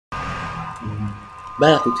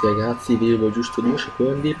Bella a tutti ragazzi, vi devo giusto 2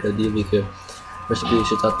 secondi per dirvi che questo qui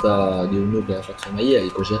si tratta di un noob che l'ha fatto ma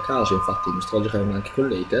ieri, così a caso, infatti non sto giocando anche con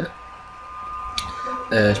l'hater.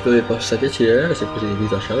 Spero vi possa piacere, se così vi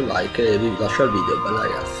invito a lasciare un like e vi lascio al video, bella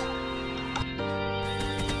ragazzi.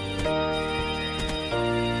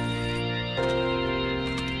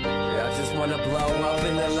 Wanna blow up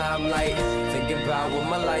in the limelight, thinking about what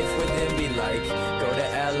my life would then be like. Go to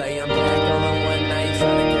LA, I'm back on a one night,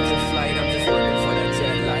 trying to catch a flight, I'm just working for that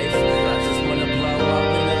jet life. I just wanna blow up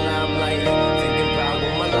in the limelight, thinking about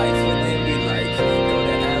what my life would then be like. Go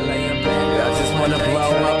to LA, I'm back. I just wanna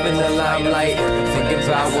blow up in the limelight, thinking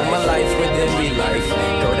about what my life would then be like.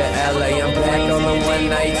 Go to LA, I'm back on a one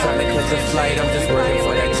night, trying to catch a flight, I'm just working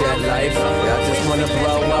for that jet life. I just wanna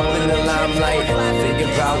blow up in the limelight, thinking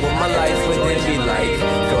about what my life would then be like.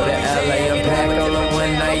 Go to LA, I'm back on a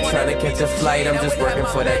one night, trying to catch a flight, I'm just working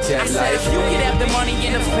for that jet life. If you could have the money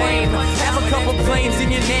and the fame, have a couple planes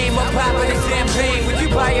in your name, a poppin' of champagne, would you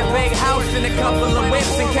buy a big house and a couple of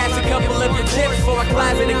whips and cash a couple of your tips for a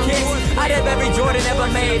closet of kicks? I'd have every Jordan ever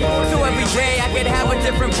made, so every day I could have a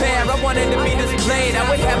different pair. I wanted to be displayed, I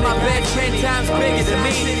would have my bed 10 times bigger than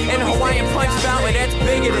me, and a Hawaiian punch fountain that's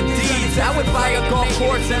bigger than D's. I would buy a golf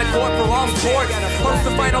course and a court for all sports, host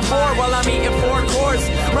the Final Four while I'm eating 4 course,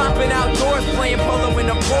 romping outdoors, playing polo in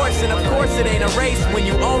a Porsche, and of course it ain't a race when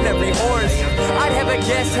you own every horse. I'd have a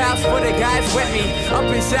guest house for the guys with me, up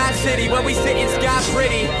in Side City where we sit in sky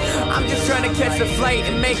pretty. I'm just trying to catch a flight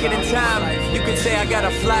and make it in time. You could say I got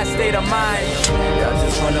a fly state of mind. I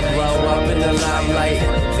just wanna blow up in the limelight,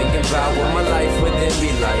 thinking about what my life would then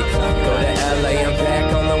be like. Go to LA, I'm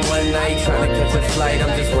back on the one night, trying to catch a flight,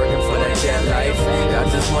 I'm just working for that jet life. I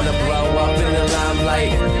just wanna blow up in the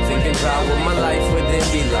limelight, thinking about what my life would then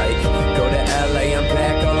be like. Go to LA, I'm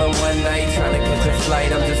back on the one night, trying to catch a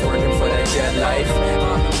flight, I'm just working for that jet life.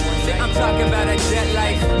 I'm talking about a jet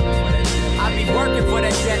life, I be working for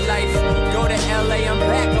that jet life. Go to LA, I'm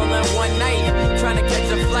back on that one night, trying to catch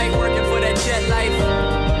a flight, working for that jet life.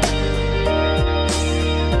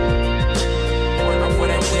 Working for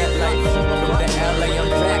that jet life. Go to LA, I'm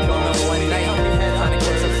back on that one night, trying to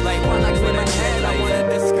catch a flight, working for that jet life. I wanna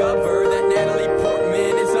discover that Natalie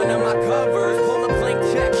Portman is under my covers. Pull a blank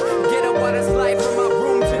check, get a water slide from my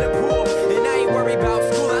room to the pool, and I ain't worried about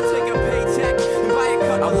school, I take a paycheck and buy a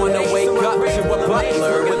cup. I wanna wake up to a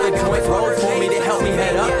butler with a joint roll for me to help me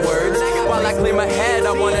head upwards. While I clear my head,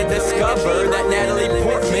 I wanna discover that Natalie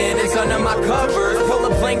Portman is under my covers. Pull a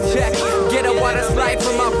blank check, get a water slide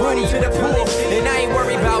from my room to the pool, and I ain't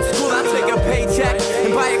worried about school, I take a paycheck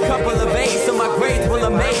and buy a couple of A's so my grades will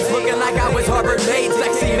amaze. Looking like I was Harvard made,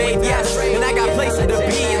 sexy made, yes, and I got places to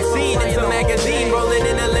be and seen in some magazine, rolling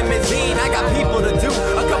in a limousine. I got people to do,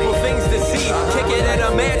 a couple things to see, kick it at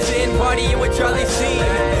a mansion, partying with Charlie Sheen.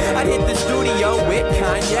 I'd hit the studio with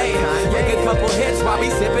Kanye, make a couple hits while we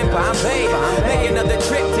sipping Bombay, make another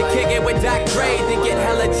trip to kick it with Dr. Dre, then get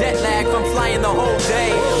hella jet lag from flying the whole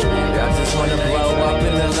day. I just wanna blow up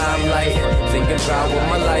in the limelight, thinking about what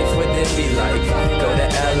my life would then be like. Go to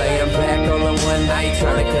LA, I'm back on the one night,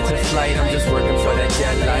 trying to catch a flight, I'm just working for that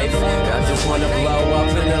jet life. I just wanna blow up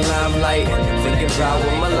in the limelight, thinking about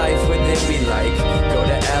what my life would then be like. Go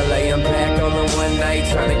to LA, I'm back on the one night,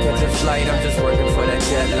 trying to catch a flight, I'm just working for that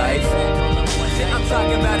jet life. I'm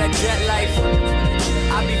talking about a jet life,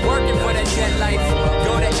 I be working for that jet life.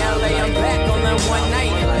 Go to LA, I'm back on that one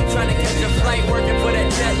night, trying to catch a flight, working for that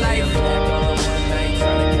jet life.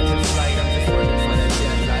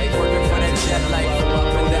 Working for that jet life.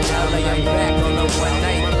 Go to LA, I'm back on the one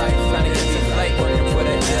night, trying to catch a flight, working for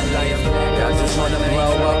that jet life. I just wanna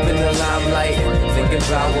blow up in the limelight, thinking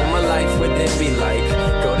about what my life would then be like.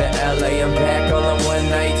 Go to LA, I'm back on the one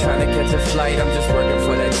night, trying to catch a flight, I'm just working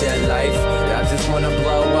for that jet life. I just wanna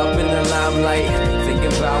blow up in the limelight,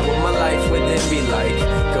 thinking about what my life would then be like.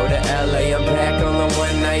 Go to LA, I'm back on the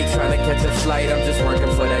one night, trying to catch a flight, I'm